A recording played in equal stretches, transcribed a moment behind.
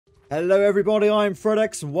Hello everybody, I'm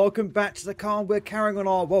Frodex and welcome back to the Khan. We're carrying on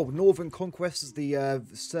our, well, northern conquest as the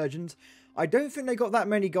surgeons. I don't think they got that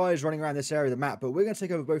many guys running around this area of the map, but we're going to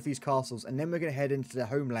take over both these castles and then we're going to head into their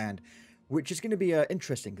homeland, which is going to be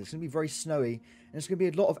interesting because it's going to be very snowy and it's going to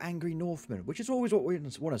be a lot of angry Northmen, which is always what we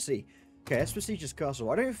want to see. Okay, let's besiege this castle.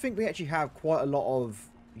 I don't think we actually have quite a lot of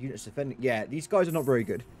units defending. Yeah, these guys are not very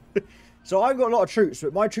good. So I've got a lot of troops,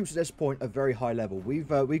 but my troops at this point are very high level. We've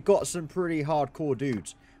got some pretty hardcore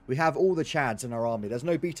dudes. We have all the Chads in our army. There's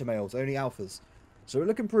no beta males, only alphas. So we're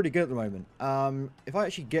looking pretty good at the moment. If I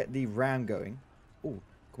actually get the ram going... Oh,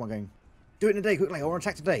 come on, going. Do it in a day, quickly. I want to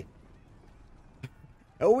attack today.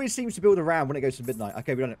 It always seems to build a ram when it goes to midnight.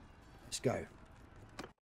 Okay, we've done it. Let's go. Okay,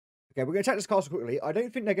 we're going to attack this castle quickly. I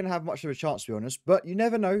don't think they're going to have much of a chance, to be honest. But you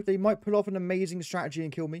never know. They might pull off an amazing strategy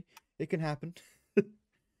and kill me. It can happen.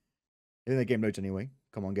 In the game loads anyway.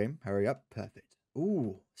 Come on, game. Hurry up. Perfect.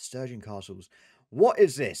 Ooh, sturgeon castles. What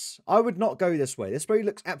is this? I would not go this way. This way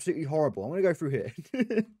looks absolutely horrible. I'm going to go through here.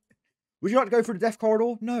 Would you like to go through the death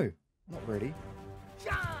corridor? No, not really.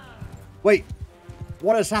 Wait,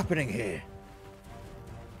 what is happening here?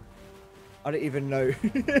 I don't even know.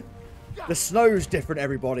 The snow's different,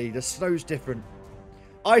 everybody. The snow's different.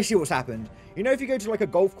 I see what's happened. You know, if you go to like a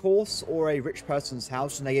golf course or a rich person's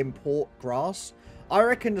house and they import grass, I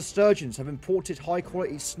reckon the sturgeons have imported high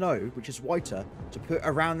quality snow, which is whiter, to put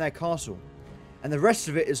around their castle. And the rest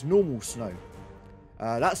of it is normal snow.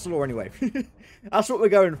 That's the law anyway. That's what we're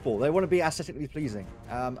going for. They want to be aesthetically pleasing.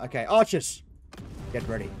 Okay, archers. Get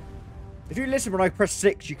ready. If you listen when I press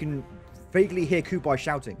 6, you can vaguely hear Khuzait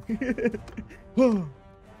shouting.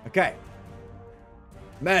 Okay.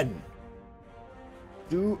 Men.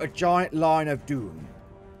 Do a giant line of doom.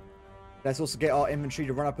 Let's also get our infantry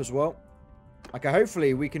to run up as well. Okay,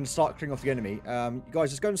 hopefully we can start clearing off the enemy. Guys,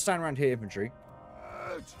 just go and stand around here, infantry.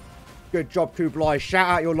 Good job, Khuzait. Shout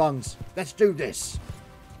out your lungs. Let's do this.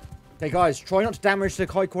 Okay, guys, try not to damage the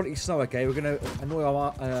high quality snow, okay? We're going to annoy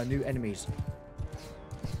our new enemies.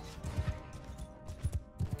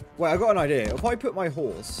 Wait, I've got an idea. If I put my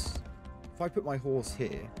horse...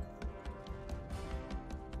 here...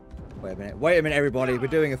 Wait a minute, everybody. We're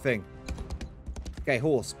doing a thing. Okay,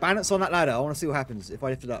 horse. Balance on that ladder. I want to see what happens if I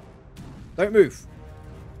lift it up. Don't move.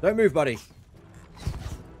 Don't move, buddy.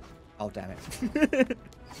 Oh, damn it.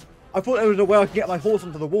 I thought there was a way I could get my horse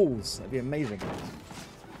onto the walls. That'd be amazing.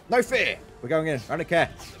 No fear. We're going in. I don't care.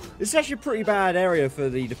 This is actually a pretty bad area for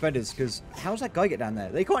the defenders, because how's that guy get down there?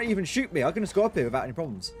 They can't even shoot me. I can just go up here without any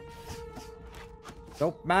problems.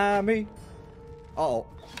 Don't mind me. Uh-oh.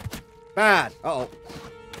 Bad. Uh-oh.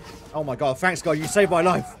 Oh my god. Thanks, God. You saved my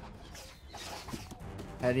life.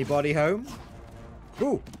 Anybody home?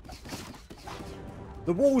 Ooh.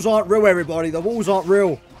 The walls aren't real, everybody. The walls aren't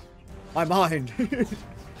real. I mind.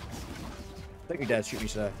 Don't you dare shoot me,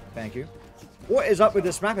 sir. Thank you. What is up with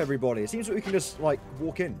this map, everybody? It seems that we can just, like,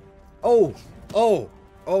 walk in. Oh! Oh!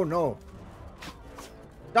 Oh, no.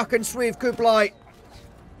 Duck and sweep, Khuzait!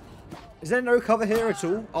 Is there no cover here at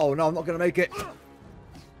all? Oh, no, I'm not going to make it.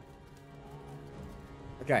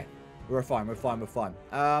 Okay. We're fine, we're fine, we're fine.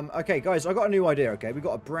 Okay, guys, I got a new idea, okay? We've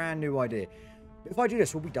got a brand new idea. If I do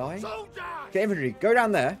this, will we die? Soldiers! Okay, infantry, go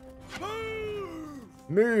down there. Move!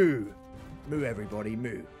 Moo! Moo, everybody,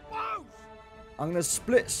 moo. I'm going to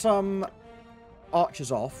split some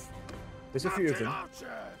archers off. There's a few of them.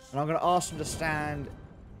 And I'm going to ask them to stand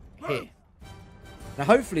here. Now,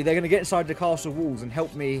 hopefully, they're going to get inside the castle walls and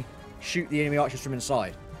help me shoot the enemy archers from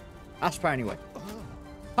inside. That's the plan anyway.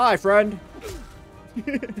 Hi, friend.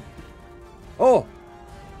 Oh.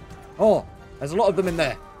 Oh. There's a lot of them in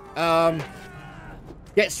there.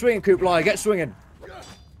 Get swinging, Khuzait. Get swinging.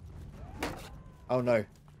 Oh, no.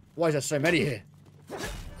 Why is there so many here?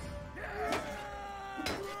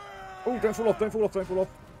 Oh, don't fall off, don't fall off, don't fall off.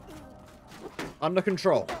 Under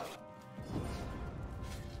control.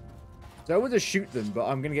 So I would just shoot them, but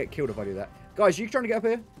I'm going to get killed if I do that. Guys, you trying to get up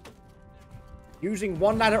here? Using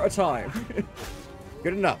one ladder at a time.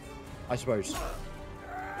 Good enough, I suppose.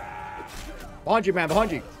 Behind you, man,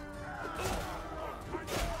 behind you.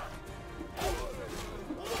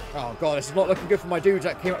 Oh, God, this is not looking good for my dudes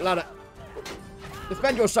that came up the ladder.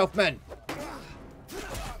 Defend yourself, men.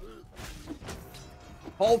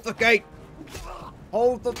 Hold the gate!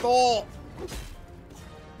 Hold the door!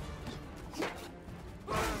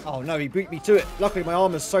 Oh no, he beat me to it. Luckily my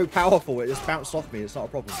armor's so powerful it just bounced off me. It's not a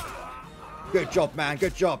problem. Good job, man.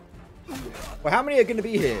 Good job. Well, how many are going to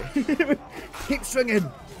be here? Keep swinging.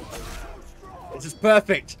 This is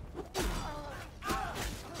perfect.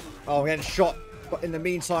 Oh, I'm getting shot. But in the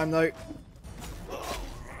meantime, though...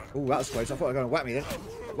 Oh, that was close. I thought they were going to whack me then.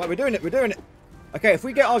 Right, we're doing it. We're doing it. Okay, if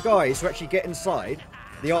we get our guys to actually get inside,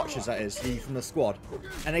 the archers, that is, from the squad,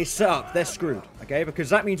 and they set up, they're screwed, okay? Because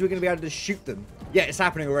that means we're going to be able to shoot them. Yeah, it's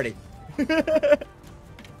happening already.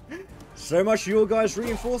 So much for your guys'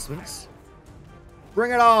 reinforcements.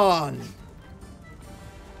 Bring it on!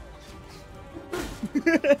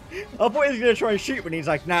 I thought he was going to try and shoot, but he's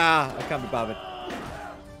like, nah, I can't be bothered.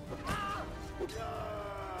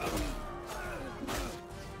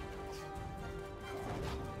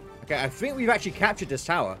 Okay, I think we've actually captured this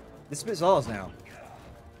tower. This bit's ours now.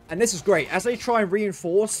 And this is great. As they try and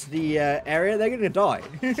reinforce the area, they're going to die.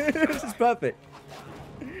 This is perfect.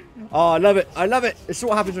 Oh, I love it. I love it. It's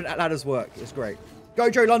what happens when ladders work. It's great. Go,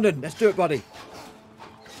 Joe London. Let's do it, buddy.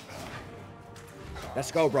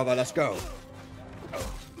 Let's go, brother. Let's go.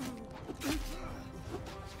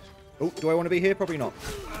 Oh, do I want to be here? Probably not.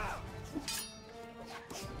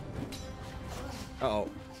 Uh-oh.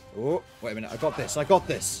 Oh, wait a minute. I got this. I got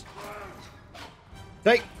this.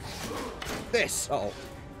 Take this. Uh-oh.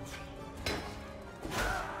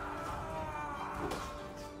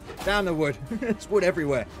 Down the wood. There's wood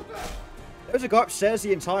everywhere. There was a guy upstairs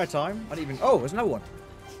the entire time. I didn't even... Oh, there's another one.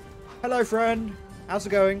 Hello, friend. How's it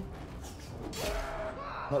going?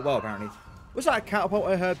 Not well, apparently. Was that a catapult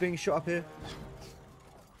I heard being shot up here?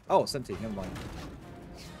 Oh, it's empty. Never mind.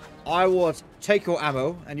 I will take your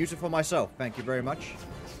ammo and use it for myself. Thank you very much.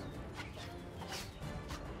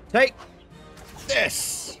 Take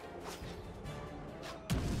this.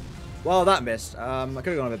 Well, that missed. I could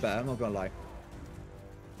have gone a bit better. I'm not going to lie.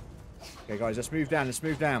 Okay, guys, let's move down. Let's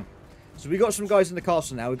move down. So we got some guys in the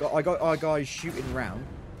castle now. I got our guys shooting around.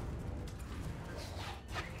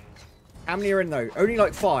 How many are in though? Only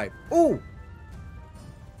like 5. Ooh!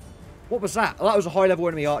 What was that? Oh, that was a high-level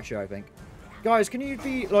enemy archer, I think. Guys, can you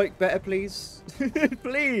be like better, please?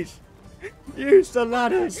 Please! Use the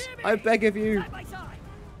ladders! I beg of you.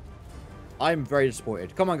 I'm very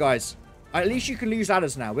disappointed. Come on, guys. At least you can use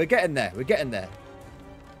ladders now. We're getting there. We're getting there.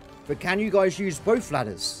 But can you guys use both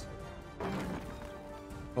ladders?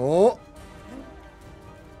 Oh!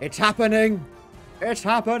 It's happening! It's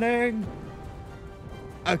happening!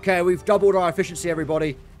 Okay, we've doubled our efficiency,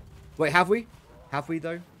 everybody. Wait, have we? Have we,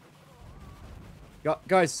 though?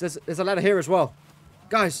 Guys, there's a ladder here as well.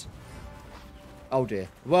 Guys! Oh, dear.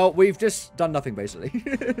 Well, we've just done nothing, basically.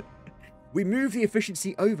 We moved the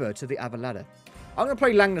efficiency over to the other ladder. I'm going to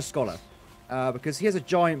play Lang the Scholar. Because he has a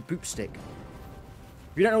giant boop stick.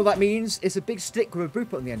 If you don't know what that means, it's a big stick with a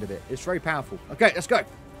boop on the end of it. It's very powerful. Okay, let's go.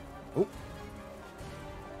 Oh.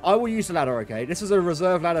 I will use the ladder, okay? This is a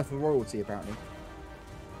reserve ladder for royalty, apparently.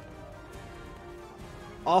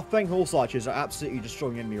 Our Feng Horse Archers are absolutely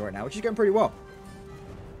destroying the enemy right now, which is going pretty well.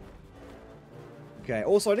 Okay,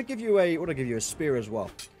 also, I did give you a... What did I give you? A spear as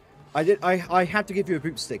well. I had to give you a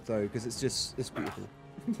boop stick, though, because it's just... It's beautiful.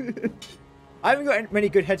 I haven't got many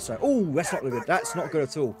good heads, though. Oh, that's not good. That's not good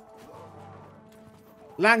at all.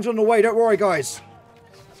 Lang's on the way, don't worry, guys.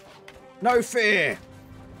 No fear.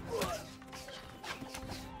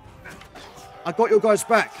 I got your guys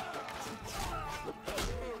back.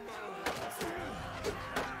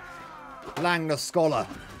 Lang the Scholar.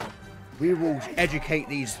 We will educate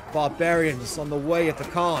these barbarians on the way of the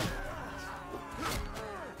Khan.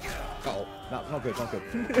 Uh-oh. No, not good, not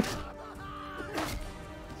good.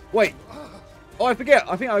 Wait. Oh, I forget.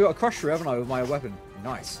 I think I got a crush through, haven't I, with my weapon.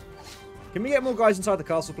 Nice. Can we get more guys inside the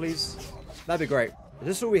castle, please? That'd be great. Is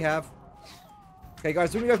this all we have? Okay,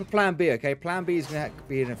 guys, we're going to go for Plan B, okay? Plan B is going to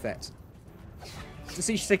be in effect. The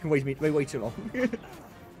siege is taking way too long.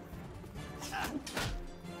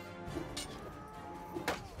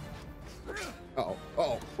 Uh-oh.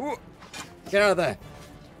 Uh-oh. Ooh. Get out of there.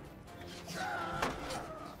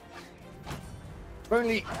 If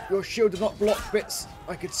only your shield did not block bits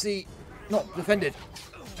I could see not defended.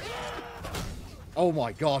 Oh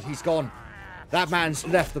my god, he's gone. That man's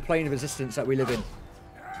left the plane of existence that we live in.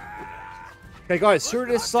 Okay, guys, through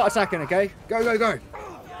this, start attacking, okay? Go, go, go.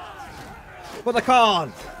 For the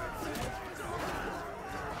Khan.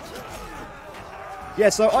 Yeah,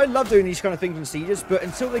 so I love doing these kind of things in sieges, but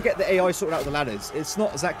until they get the AI sorted out with the ladders, it's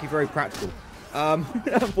not exactly very practical.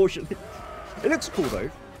 Unfortunately. It looks cool, though,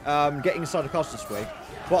 getting inside the castle this way.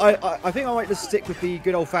 But I think I might just stick with the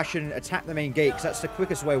good old-fashioned attack the main gate, because that's the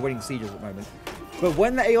quickest way of winning sieges at the moment. But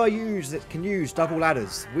when the AI can use double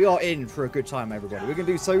ladders, we are in for a good time, everybody. We're going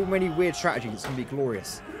to do so many weird strategies, it's going to be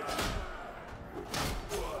glorious.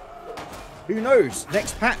 Who knows?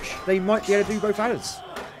 Next patch, they might be able to do both ladders.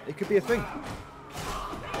 It could be a thing.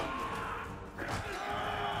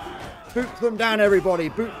 Boot them down, everybody.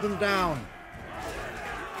 Boot them down.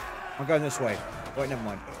 I'm going this way. Wait, never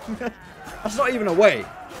mind. That's not even a way.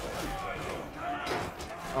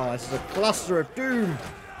 Oh, this is a cluster of doom.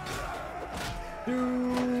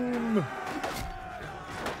 Doom. him!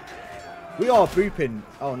 We are booping.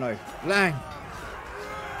 Oh no. Lang!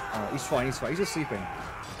 Oh, he's fine, he's fine. He's just sleeping.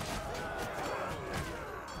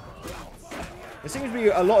 There seems to be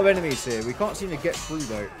a lot of enemies here. We can't seem to get through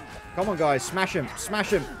though. Come on guys, smash him! Smash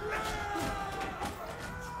him!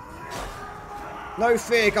 No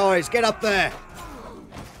fear guys, get up there!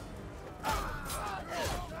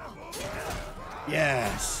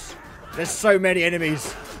 Yes! There's so many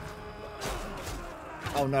enemies.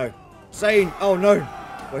 Oh no. Zane! Oh no!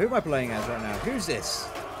 Well, who am I playing as right now? Who's this?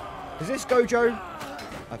 Is this Gojo?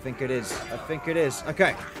 I think it is. I think it is.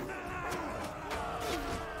 Okay.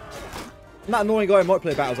 I'm that annoying guy in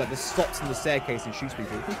multiplayer battles that just stops in the staircase and shoots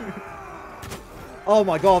people. Oh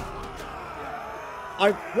my god.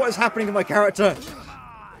 What is happening to my character?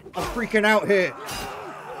 I'm freaking out here.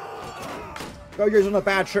 Gojo's on a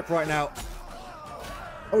bad trip right now.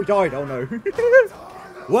 Oh, he died. Oh no.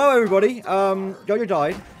 Well, everybody. Gojo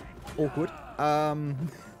died. Awkward.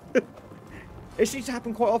 It seems to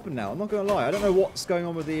happen quite often now. I'm not going to lie. I don't know what's going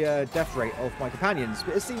on with the death rate of my companions,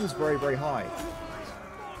 but it seems very, very high.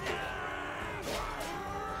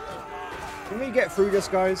 Can we get through this,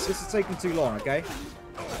 guys? This is taking too long, okay?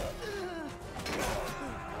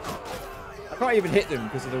 I can't even hit them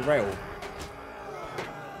because of the rail.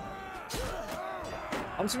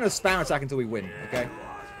 I'm just going to spam attack until we win, okay?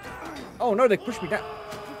 Oh, no, they pushed me down.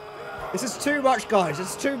 This is too much, guys.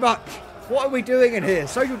 This is too much. What are we doing in here?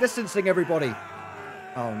 Social distancing, everybody.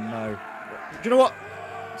 Oh, no. Do you know what?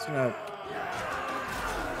 Just gonna...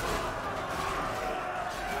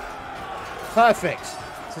 Perfect.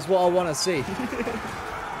 This is what I want to see.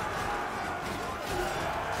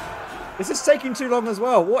 This is taking too long as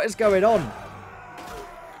well. What is going on?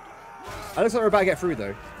 It looks like we're about to get through,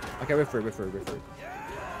 though. Okay, we're through, we're through, we're through.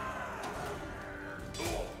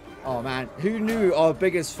 Oh, man. Who knew our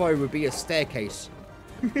biggest foe would be a staircase?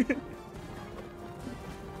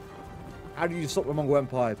 How do you stop the Mongol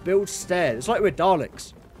Empire? Build stairs. It's like we're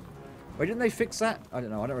Daleks. Wait, didn't they fix that? I don't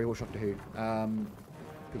know. I don't really watch Doctor Who.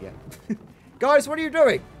 But yeah. Guys, what are you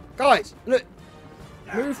doing? Guys, look.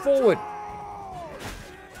 Move forward.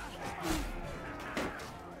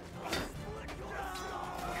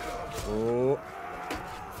 Oh.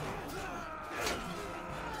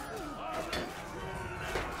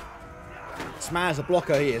 This man's a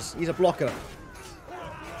blocker, he is. He's a blocker.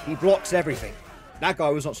 He blocks everything. That guy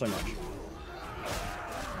was not so much.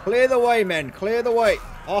 Clear the way, men. Clear the way.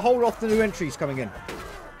 I'll hold off the new entries coming in.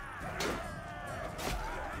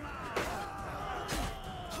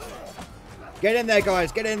 Get in there,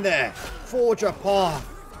 guys. Get in there. Forge a path.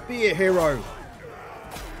 Be a hero.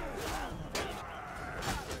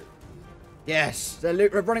 Yes. They're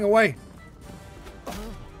running away.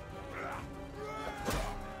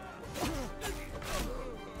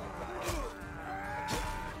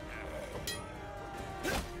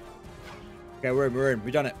 Okay, we're in.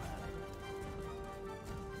 We've done it.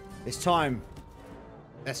 It's time.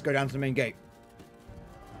 Let's go down to the main gate.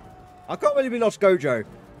 I can't believe we lost Gojo.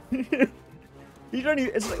 He's only,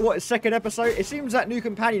 it's like, what, his second episode? It seems that new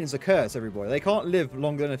companions are cursed, everybody. They can't live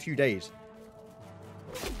longer than a few days.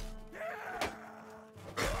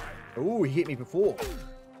 Oh, he hit me before.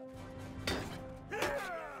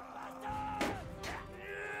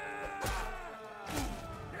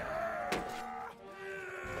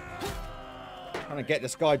 Trying to get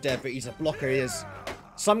this guy dead, but he's a blocker, he is.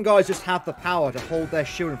 Some guys just have the power to hold their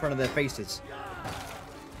shield in front of their faces.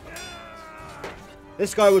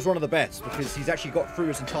 This guy was one of the best because he's actually got through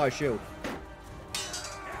his entire shield.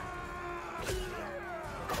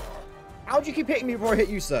 How'd you keep hitting me before I hit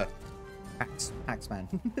you, sir? Axe man.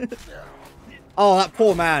 Oh, that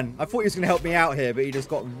poor man. I thought he was going to help me out here, but he just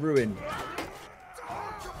got ruined.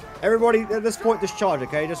 Everybody, at this point, just charge,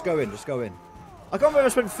 okay? Just go in, just go in. I can't believe I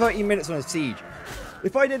spent 30 minutes on a siege.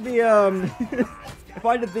 If I did the, if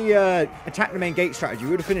I did the, attack the main gate strategy,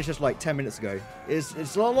 we would have finished this like 10 minutes ago.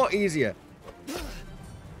 It's a lot easier.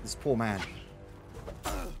 This poor man.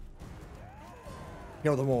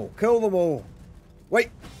 Kill them all. Kill them all. Wait.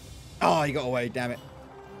 Oh, he got away. Damn it.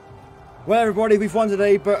 Well, everybody, we've won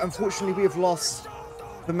today, but unfortunately, we have lost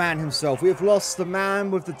the man himself. We have lost the man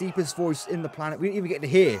with the deepest voice in the planet. We didn't even get to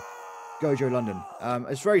hear Gojo London.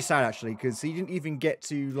 It's very sad, actually, because he didn't even get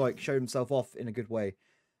to, like, show himself off in a good way.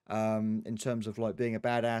 In terms of, like, being a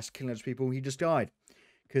badass, killing those people. He just died.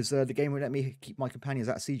 Because the game wouldn't let me keep my companions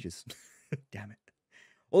out of sieges. Damn it.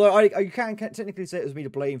 Although I can technically say it was me to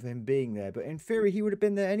blame for him being there, but in theory he would have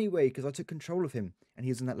been there anyway because I took control of him and he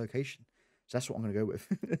was in that location. So that's what I'm going to go with.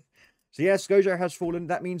 So yes, Gojo has fallen.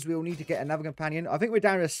 That means we'll need to get another companion. I think we're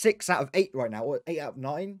down to 6 out of 8 right now, or 8 out of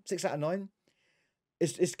 9? 6 out of 9?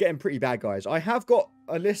 it's getting pretty bad, guys. I have got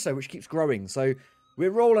a list which keeps growing, so we'll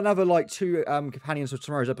roll another like 2 companions for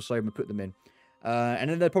tomorrow's episode and we'll put them in. And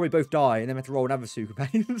then they'll probably both die, and then we have to roll another 2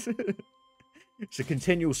 companions. It's a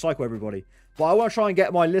continual cycle, everybody. But I want to try and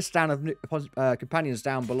get my list down of companions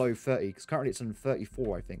down below 30, because currently it's on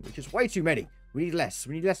 34, I think, which is way too many. We need less.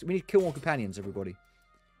 We need less. We need to kill more companions, everybody.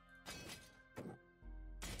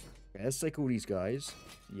 Okay, let's take all these guys.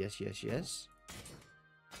 Yes, yes, yes.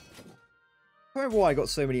 I don't know why I got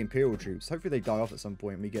so many Imperial troops. Hopefully they die off at some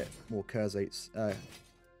point and we get more Khuzaites.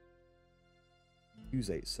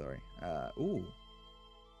 Khuzait, sorry. Ooh.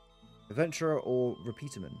 Adventurer or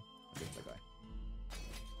Repeaterman. I think that guy.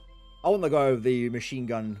 I want the guy with the machine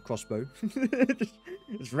gun crossbow.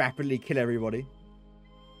 just rapidly kill everybody.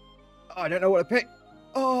 Oh, I don't know what to pick.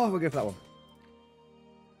 Oh, we'll go for that one.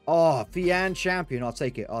 Oh, Fian Champion. I'll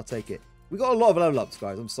take it. I'll take it. We got a lot of level ups,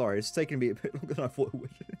 guys. I'm sorry. It's taking me a bit longer than I thought it would.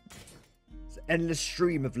 It's an endless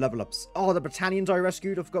stream of level ups. Oh, the Battanians I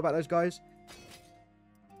rescued. I forgot about those guys.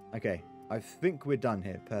 Okay. I think we're done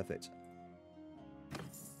here. Perfect.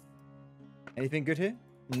 Anything good here?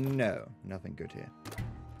 No. Nothing good here.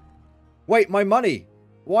 Wait, my money.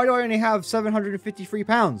 Why do I only have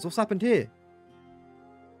 £753? What's happened here?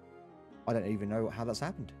 I don't even know how that's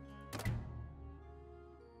happened.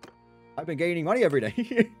 I've been gaining money every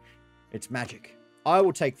day. It's magic. I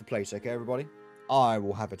will take the place, okay, everybody? I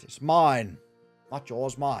will have it. It's mine. Not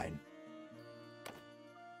yours, mine.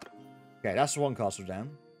 Okay, that's one castle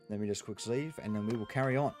down. Let me just quick save, and then we will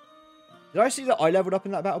carry on. Did I see that I leveled up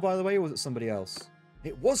in that battle, by the way, or was it somebody else?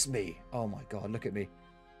 It was me. Oh, my God. Look at me.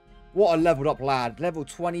 What a leveled up lad. Level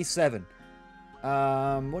 27.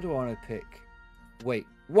 What do I want to pick? Wait,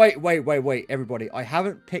 everybody. I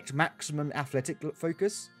haven't picked maximum athletic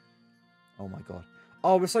focus. Oh my god.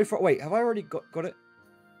 Oh, we're so far. Wait, have I already got it?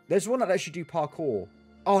 There's one that lets you do parkour.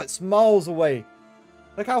 Oh, it's miles away.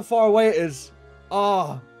 Look how far away it is.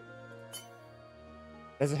 Ah. Oh.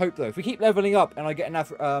 There's a hope though. If we keep leveling up and I get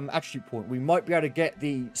enough attribute point, we might be able to get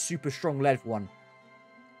the super strong lead one.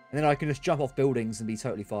 And then I can just jump off buildings and be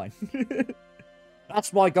totally fine.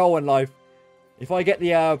 That's my goal in life. If I get the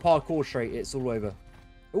parkour trait, it's all over.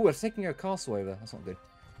 Oh, we're taking a castle over. That's not good.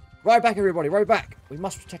 Right back, everybody. Right back. We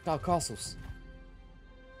must protect our castles.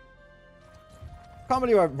 Can't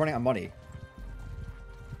believe I'm running out of money.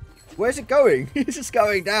 Where's it going? It's just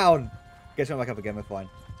going down. Guess I'm back up again. We're fine.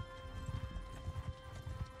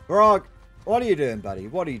 Grog, what are you doing, buddy?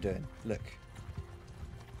 What are you doing? Look.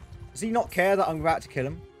 Does he not care that I'm about to kill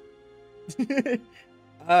him?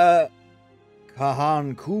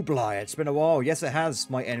 Kahan Kublai, it's been a while. Yes, it has,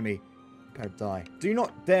 my enemy. Prepare to die. Do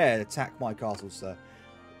not dare attack my castle, sir.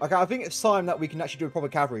 Okay, I think it's time that we can actually do a proper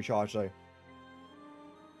cavalry charge, though.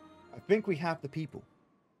 I think we have the people.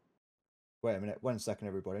 Wait a minute. 1 second,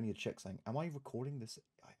 everybody. I need to check something. Am I recording this?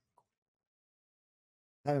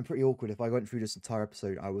 That would be pretty awkward if I went through this entire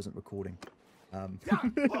episode I wasn't recording. When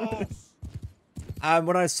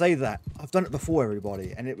I say that, I've done it before,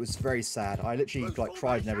 everybody, and it was very sad. I literally, like,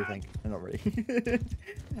 cried and everything. No, not really.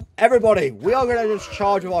 Everybody, we are going to just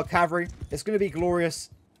charge with our cavalry. It's going to be glorious.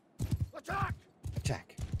 Attack!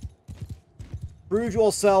 Attack. Prove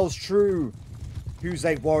yourselves true,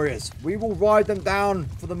 Khuzait warriors. We will ride them down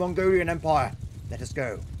for the Mongolian Empire. Let us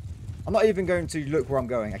go. I'm not even going to look where I'm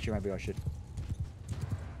going. Actually, maybe I should.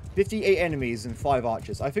 58 enemies and 5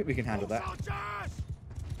 archers. I think we can handle that.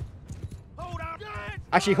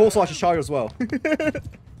 Actually, horse archers charge as well.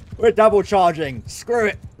 We're double charging. Screw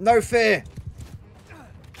it. No fear.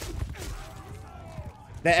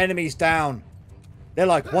 Their enemy's down. They're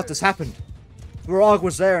like, what has happened? Barag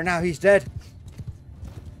was there and now he's dead.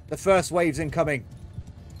 The first wave's incoming.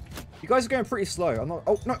 You guys are going pretty slow. I'm not...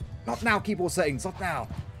 Oh, no. Not now, keyboard settings. Not now.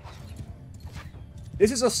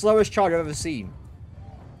 This is the slowest charge I've ever seen.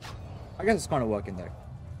 I guess it's kind of working, though.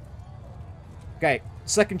 Okay.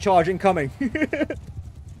 Second charge incoming.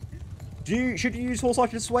 Should you use horse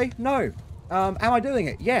archer this way? No. Am I doing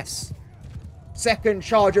it? Yes. Second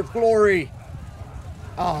charge of glory.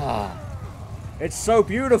 Ah. It's so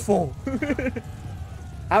beautiful.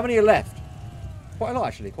 How many are left? Quite a lot,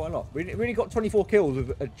 actually. Quite a lot. We only got 24 kills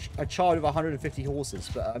with a charge of 150 horses.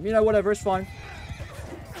 But, you know, whatever. It's fine.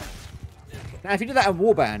 Now, if you did that in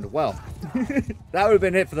Warband, well, that would have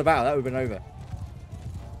been it for the battle. That would have been over.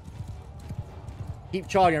 Keep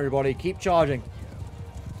charging, everybody. Keep charging.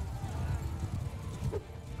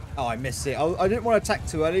 Oh, I missed it. I didn't want to attack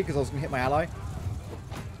too early because I was going to hit my ally.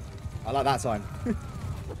 I like that time.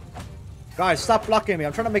 Guys, stop blocking me.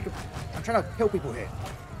 I'm trying to kill people here.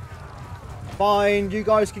 Fine. You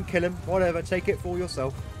guys can kill him. Whatever. Take it for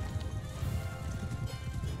yourself.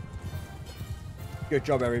 Good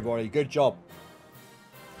job, everybody. Good job.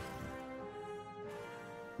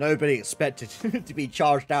 Nobody expected to be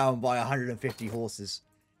charged down by 150 horses.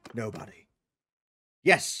 Nobody.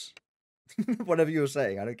 Yes. Whatever you were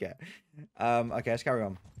saying, I don't care. Okay, let's carry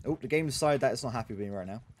on. Oh, the game decided that it's not happy with me right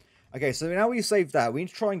now. Okay, so now we saved that. We need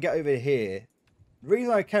to try and get over here. The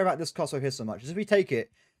reason I care about this castle here so much is if we take it,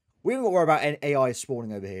 we haven't got to worry about AI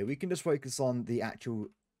spawning over here. We can just focus on the actual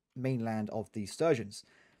mainland of the Sturgeons.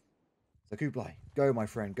 So Kublai, go my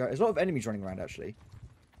friend, go. There's a lot of enemies running around actually.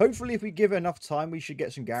 Hopefully if we give it enough time, we should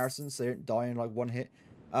get some garrisons so they don't die in like one hit.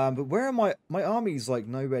 But where are my armies like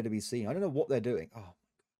nowhere to be seen? I don't know what they're doing. Oh.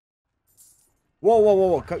 Whoa, whoa, whoa,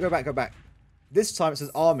 whoa. Go back, go back. This time it says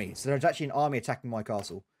army. So there's actually an army attacking my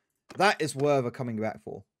castle. That is worth coming back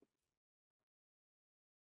for.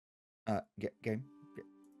 Game.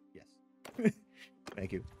 Yes.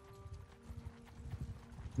 Thank you.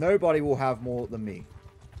 Nobody will have more than me.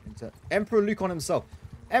 Emperor Luke on himself.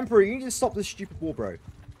 Emperor, you need to stop this stupid war, bro.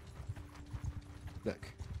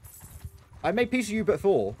 Look. I made peace with you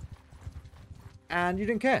before. And you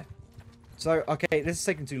didn't care. So, okay, this is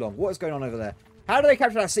taking too long. What is going on over there? How do they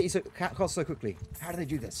capture that city so quickly? How do they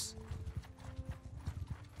do this?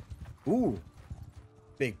 Ooh.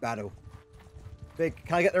 Big battle. Big.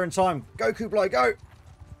 Can I get there in time? Go, Kublai, go!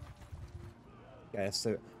 Okay,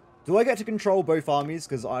 so... Do I get to control both armies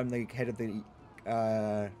because I'm the head of the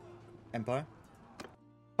empire?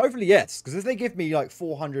 Hopefully, yes. Because if they give me, like,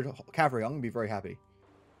 400 cavalry, I'm going to be very happy.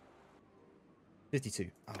 52.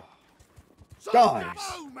 Oh. Guys!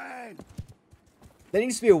 There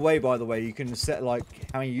needs to be a way, by the way, you can set, like,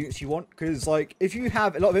 how many units you want. Because, like, if you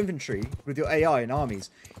have a lot of infantry with your AI and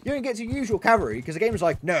armies, you don't get to use your cavalry because the game is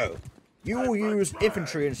like, no, you will use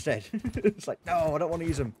infantry instead. It's like, no, I don't want to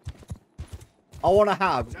use them. I want to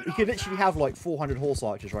have, you could literally have, like, 400 horse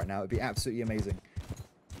archers right now. It'd be absolutely amazing.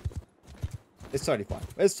 It's totally fine.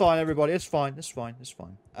 It's fine, everybody. It's fine. It's fine. It's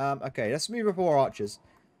fine. Okay, let's move up our archers.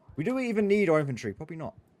 We do even need our infantry. Probably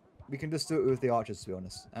not. We can just do it with the archers, to be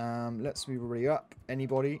honest. Let's move everybody up.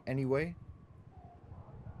 Anybody? Anyway?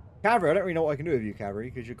 Cavalry, I don't really know what I can do with you, cavalry,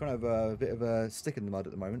 because you're kind of a bit of a stick in the mud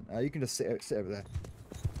at the moment. You can just sit over there.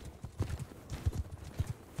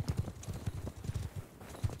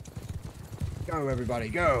 Go, everybody,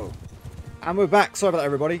 go! And we're back. Sorry about that,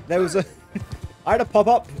 everybody. There was a... I had a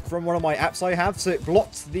pop-up from one of my apps I have, so it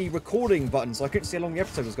blocked the recording button, so I couldn't see how long the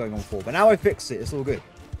episode was going on for. But now I fixed it. It's all good.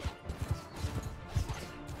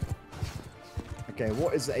 Okay,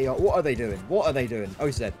 what is the AR? What are they doing? What are they doing? Oh,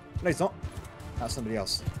 he's dead. No, he's not. That's somebody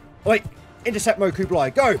else. Wait! Intercept mode,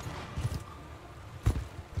 Kublai. Go!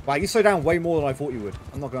 Wow, you slowed down way more than I thought you would.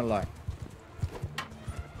 I'm not going to lie.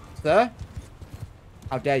 Sir?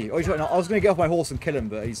 How dare you? Oh, he's not. I was going to get off my horse and kill him,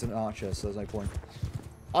 but he's an archer, so there's no point.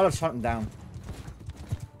 I'll just hunt him down.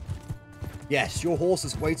 Yes, your horse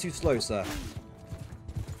is way too slow, sir.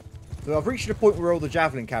 So I've reached the point where all the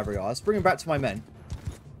javelin cavalry are. Let's bring them back to my men.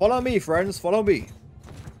 Follow me, friends. Follow me.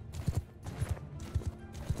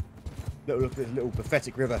 Look at this little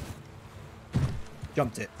pathetic river.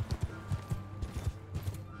 Jumped it.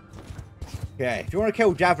 Okay, if you want to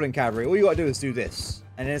kill javelin cavalry, all you got to do is do this.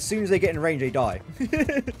 And then as soon as they get in range, they die.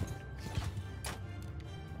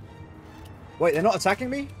 Wait, they're not attacking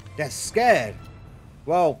me? They're scared.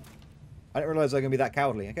 Well, I didn't realize they're going to be that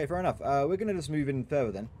cowardly. Okay, fair enough. We're going to just move in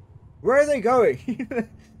further then. Where are they going?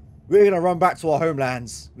 We're going to run back to our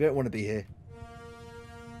homelands. We don't want to be here.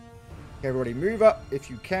 Okay, everybody, move up if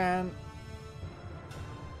you can.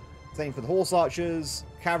 Same for the horse archers.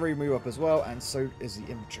 Cavalry move up as well, and so is the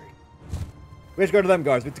infantry. We have to go to them,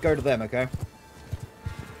 guys. We have to go to them, okay?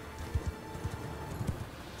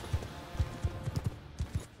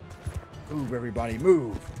 Move, everybody,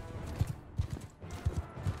 move.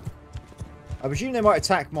 I presume they might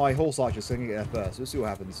attack my horse archers so I can get there first. We'll see what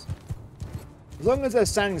happens. As long as they're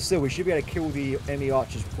standing still, we should be able to kill the enemy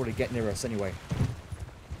archers before they get near us anyway.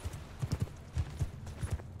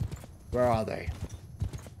 Where are they?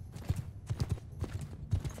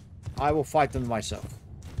 I will fight them myself.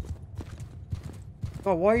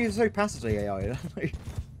 Oh, why are you so passive, AI? We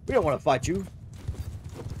don't want to fight you.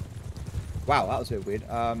 Wow, that was a bit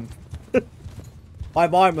weird. My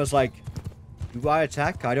mind was like, do I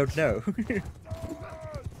attack? I don't know.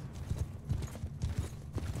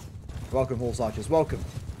 Welcome, horse archers. Welcome.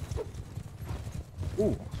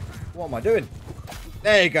 Ooh, what am I doing?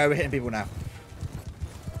 There you go. We're hitting people now.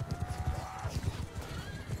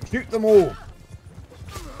 Shoot them all.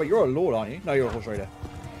 Wait, you're a lord, aren't you? No, you're a horse raider.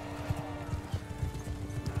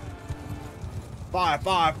 Fire,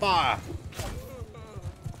 fire, fire.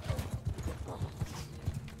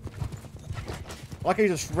 I like how you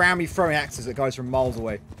just ram me throwing axes at guys from miles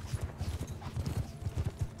away.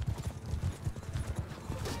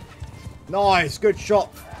 Nice, good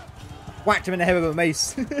shot. whacked him in the head with a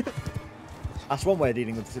mace. That's one way of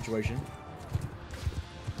dealing with the situation.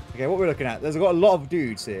 Okay, what we're looking at? There's got a lot of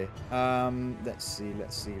dudes here. Let's see.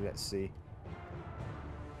 In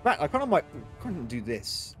fact, I kind of might do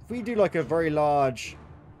this. If we do like a very large...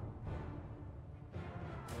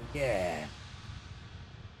 Yeah.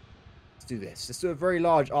 Let's do this. Let's do a very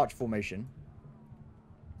large arch formation.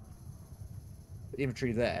 Put the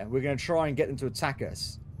infantry there. We're going to try and get them to attack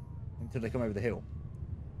us until they come over the hill.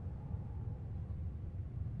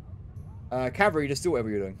 Cavalry, just do whatever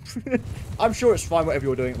you're doing. I'm sure it's fine whatever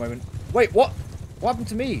you're doing at the moment. Wait, what? What happened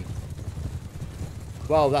to me?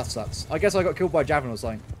 Well, that sucks. I guess I got killed by a javelin or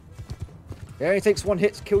something. It only takes one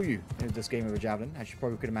hit to kill you in this game of a javelin, as you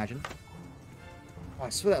probably could imagine. Oh, I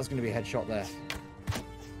swear that was going to be a headshot there.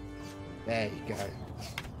 There you go.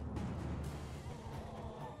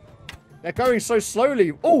 They're going so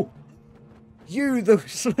slowly. Oh! You,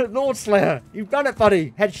 the Lord Slayer. You've done it,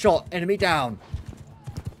 buddy. Headshot. Enemy down.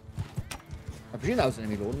 I presume that was an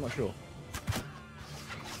enemy lord. I'm not sure.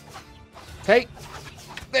 Take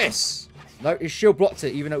this. No, his shield blocked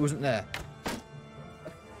it, even though it wasn't there.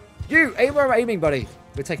 You, aim where I'm aiming, buddy.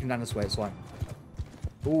 We're taking him down this way. It's fine.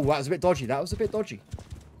 Oh, that was a bit dodgy. That was a bit dodgy.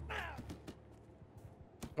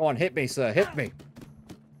 Go on, hit me, sir. Hit me.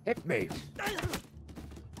 Hit me.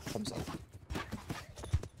 Thumbs up.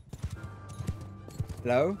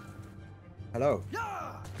 Hello? Hello?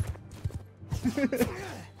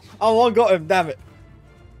 Oh, one got him, damn it.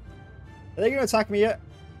 Are they going to attack me yet?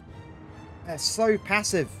 They're so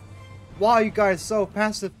passive. Why are you guys so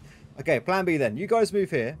passive? Okay, plan B then. You guys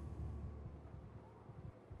move here.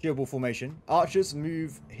 Shield formation. Archers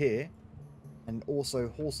move here. And also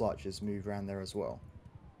horse archers move around there as well.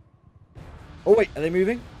 Oh wait, are they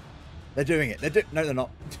moving? They're doing it. No, they're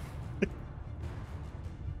not.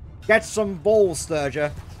 Get some balls,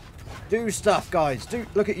 Sturger. Do stuff, guys.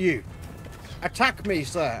 Look at you. Attack me,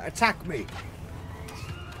 sir. Attack me.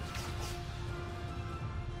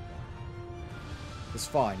 It's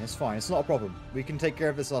fine. It's fine. It's not a problem. We can take care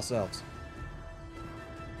of this ourselves.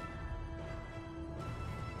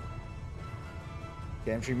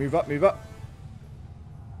 Okay, infantry, move up, move up.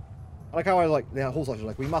 I like how I like the horse archers.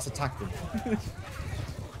 Like, we must attack them.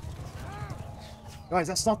 Guys,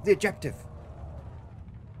 that's not the objective.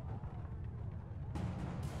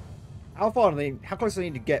 How far do they? How close do they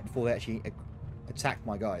need to get before they actually attack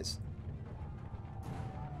my guys?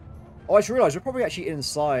 Oh, I just realised we're probably actually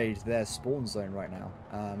inside their spawn zone right now,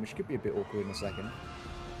 which could be a bit awkward in a second.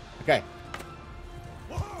 Okay.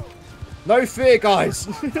 No fear, guys.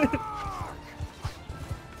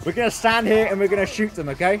 We're gonna stand here and we're gonna shoot them,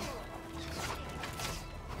 okay?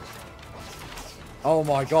 Oh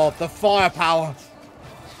my god, the firepower!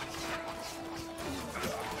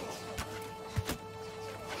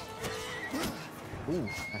 Ooh,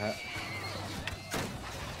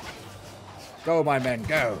 Go, my men,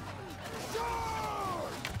 go!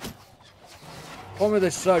 Problem with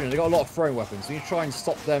this surgeon, they got a lot of throwing weapons. So you try and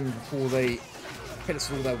stop them before they hit us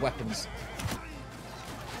with all their weapons.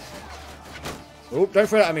 Oh, don't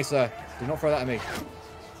throw that at me, sir. Do not throw that at me.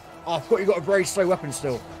 Oh, I forgot you got a very slow weapon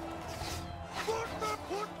still.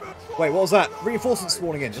 Wait, what was that? Reinforcements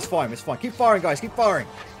spawning in. It's fine, it's fine. Keep firing, guys. Keep firing.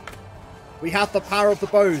 We have the power of the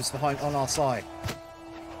bows on our side.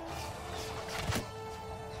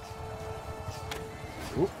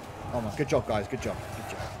 Ooh. Oh my, good job, guys. Good job. Good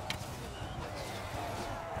job.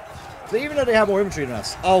 So even though they have more infantry than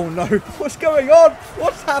us. Oh no. What's going on?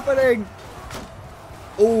 What's happening?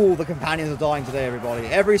 Oh, the companions are dying today, everybody.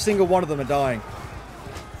 Every single one of them are dying.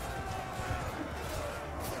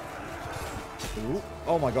 Ooh.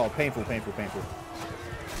 Oh my god, painful, painful, painful.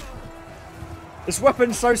 This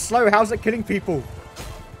weapon's so slow, how's it killing people?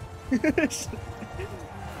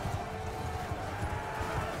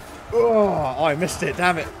 Oh, I missed it,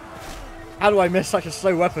 damn it. How do I miss such a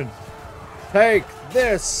slow weapon? Take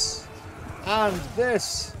this and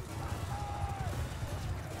this.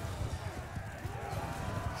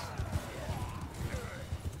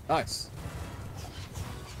 Nice.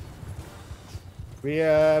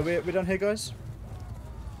 We're done here, guys?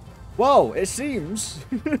 Well, it seems,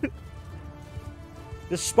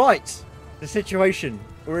 despite the situation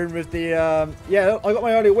we're in with the, yeah, I got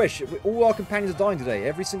my earlier wish. All our companions are dying today.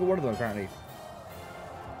 Every single one of them, apparently.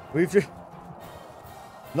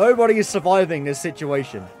 Nobody is surviving this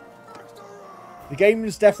situation. The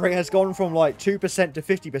game's death rate has gone from like 2% to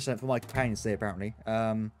 50% for my companions today, apparently.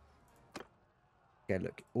 Okay,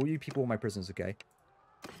 look, all you people are my prisoners, okay?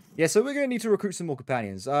 Yeah, so we're going to need to recruit some more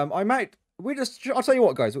companions. I'll tell you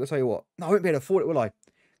what, guys, I'll tell you what. No, I won't be able to afford it, will I?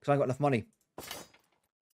 Because I ain't got enough money.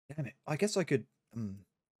 Damn it. I guess I could...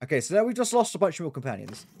 Okay, so now we've just lost a bunch more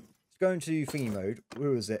companions. Let's go into thingy mode. Where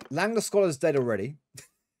was it? Lang the Scholar's dead already.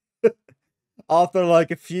 After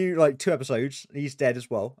like a few, like 2 episodes, he's dead as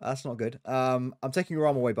well. That's not good. I'm taking your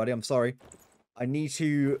arm away, buddy. I'm sorry. I need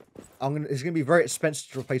to. It's gonna be very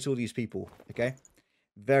expensive to replace all these people. Okay,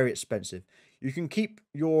 very expensive. You can keep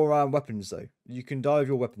your weapons though. You can die with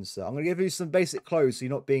your weapons, sir. I'm gonna give you some basic clothes, so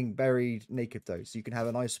you're not being buried naked though. So you can have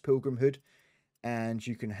a nice pilgrim hood, and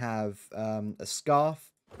you can have a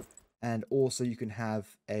scarf, and also you can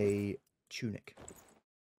have a tunic.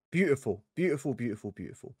 Beautiful, beautiful, beautiful,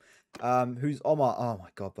 beautiful. Who's Omar? Oh my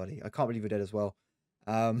god, buddy. I can't believe you're dead as well.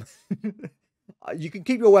 You can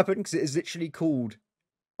keep your weapon because it is literally called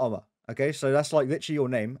Omar. Okay, so that's like literally your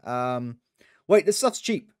name. Wait, this stuff's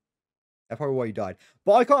cheap. That's probably why you died.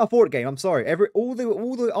 But I can't afford a game. I'm sorry. All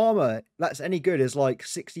the armor that's any good is like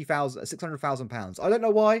 600,000 pounds. I don't know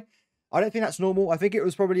why. I don't think that's normal. I think it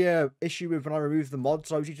was probably a issue with when I removed the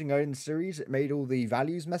mods I was using in the series. It made all the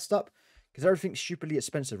values messed up. Because everything's stupidly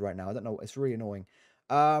expensive right now. I don't know. It's really annoying.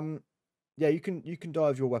 Yeah, you can die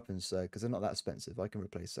with your weapons, sir, because they're not that expensive. I can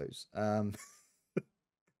replace those.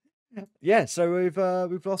 Yeah, so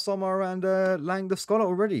we've lost Omar and Lang the Scholar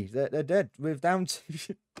already. They're dead. We're down to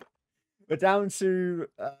what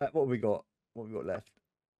have we got? What have we got left?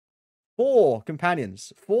 4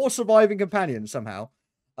 companions. 4 surviving companions somehow.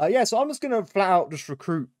 Yeah, so I'm just gonna flat out just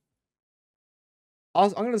recruit.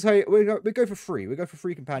 I'm going to tell you, we go for free. We go for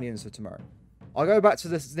 3 companions for tomorrow. I'll go back to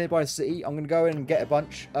this nearby city. I'm going to go in and get a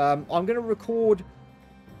bunch. I'm going to record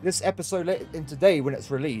this episode in today when it's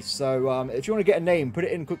released. So if you want to get a name, put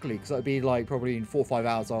it in quickly. Because it'll be like probably in 4 or 5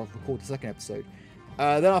 hours I'll record the second episode.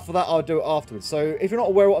 Then after that, I'll do it afterwards. So if you're not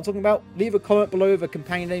aware of what I'm talking about, leave a comment below of a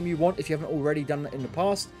companion name you want if you haven't already done it in the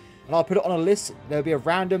past. And I'll put it on a list. There'll be a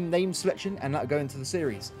random name selection and that'll go into the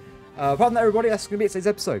series. Apart from that, everybody, that's going to be it today's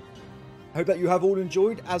episode. Hope that you have all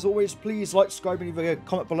enjoyed. As always, please like, subscribe, and leave a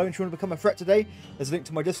comment below. If you want to become a threat today, there's a link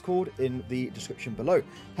to my Discord in the description below.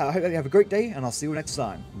 I hope that you have a great day, and I'll see you next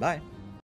time. Bye.